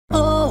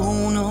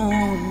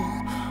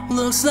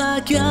Looks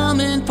like I'm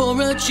in for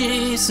a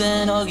chase,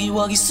 and Huggy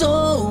Wuggy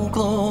so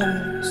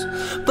close.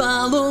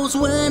 Follows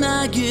when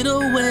I get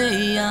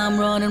away. I'm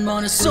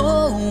running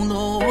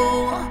solo,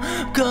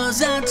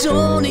 cause I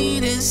don't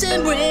need his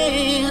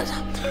embrace.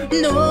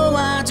 No,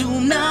 I do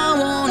not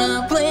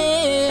wanna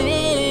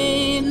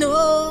play,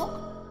 no.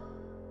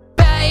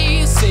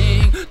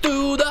 Pacing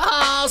through the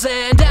halls,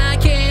 and I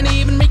can't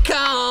even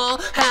recall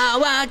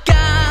how I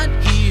got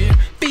here.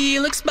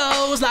 Feel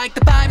exposed like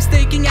the pipes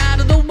sticking out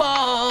of the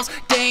walls.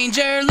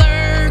 Danger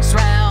lurks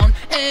round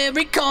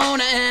every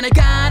corner, and I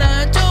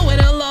gotta do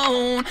it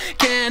alone.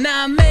 Can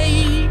I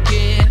make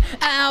it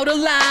out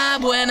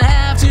alive when I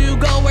have to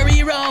go where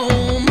he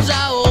roams?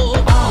 Oh,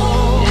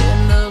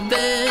 in the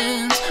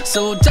beds,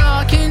 so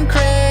dark and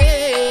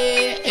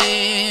cramped.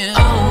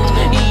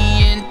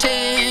 He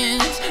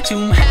intends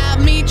to have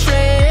me trapped.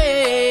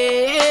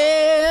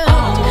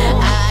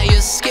 I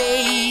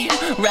escape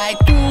right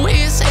through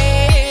his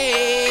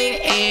hands,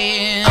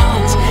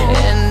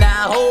 and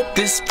I hope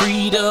this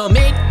freedom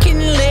it can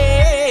last.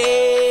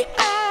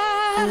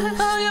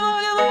 Huggy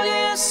Wuggy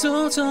Wuggy is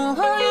so tall.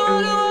 Huggy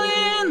Wuggy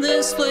Wuggy in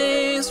this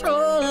place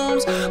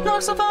roams.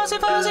 Looks so fuzzy,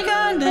 fuzzy,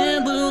 kind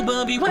and blue,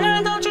 but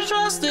beware, don't you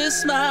trust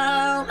this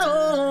smile.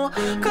 Oh,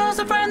 cause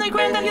the friendly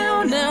grin that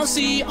you now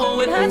see, oh,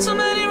 it had so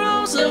many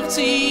rows of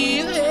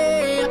teeth.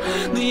 Yeah.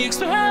 The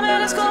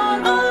experiment has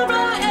gone over.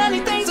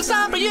 Anything's to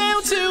stop for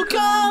you to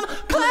come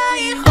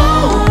play.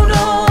 Oh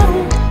no,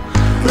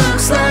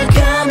 looks like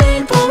I'm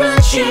in for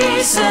a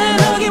chase,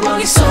 and Huggy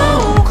Wuggy so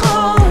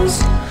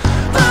close.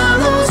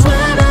 Follows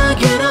when I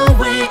get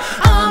away.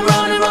 I'm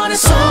running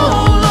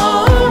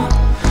solo,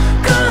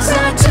 cause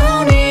I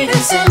don't need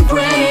his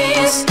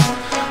embrace.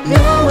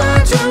 No,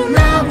 I do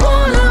not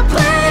wanna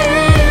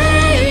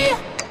play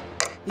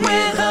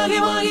with Huggy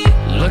Wuggy.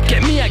 Look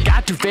at me, I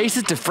got two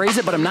faces to phrase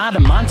it, but I'm not a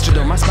monster,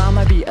 though my smile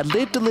might be a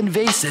little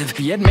invasive.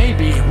 Yet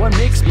maybe what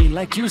makes me,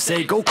 like you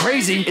say, go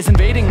crazy is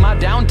invading my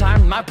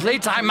downtime, my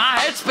playtime, my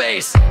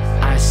headspace.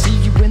 I see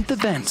you in the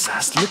vents, I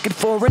was looking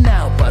for an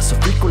alibi so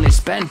frequently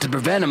spent to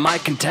prevent my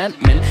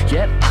contentment.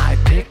 Yet I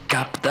pick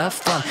up the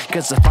fun,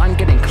 cause I find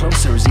getting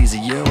closer is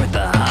easier with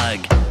a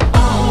hug.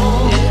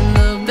 Oh, in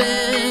the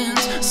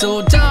beds,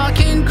 so dark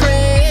and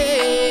cramped.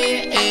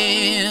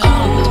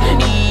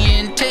 He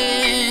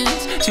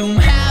intends to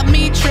have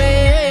me trapped.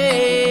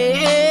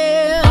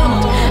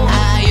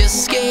 I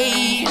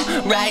escape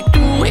right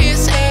through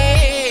his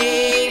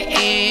hands,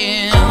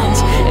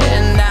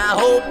 and I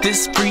hope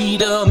this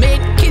freedom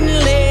it can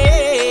last.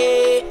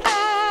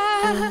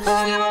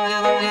 Huggy Wuggy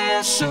Wuggy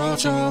is so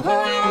tall.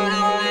 Huggy Wuggy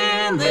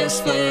Wuggy in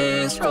this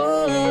place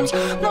roams.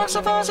 Looks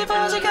so fuzzy,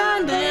 fuzzy,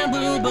 kind and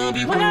blue, but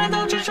beware,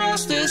 don't you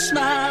trust this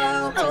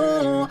smile.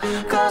 Oh,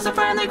 cause the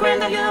friendly grin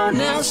that you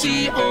now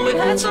see, oh, it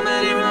had so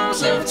many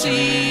rows of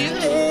teeth.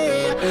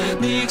 Yeah.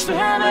 The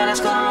experiment has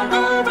gone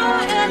over.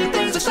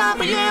 Anything's to stop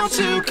for you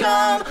to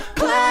come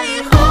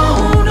play.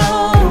 Oh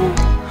no,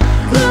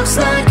 looks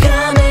like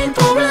I'm in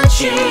for a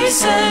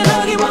chase, and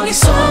Huggy Wuggy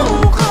so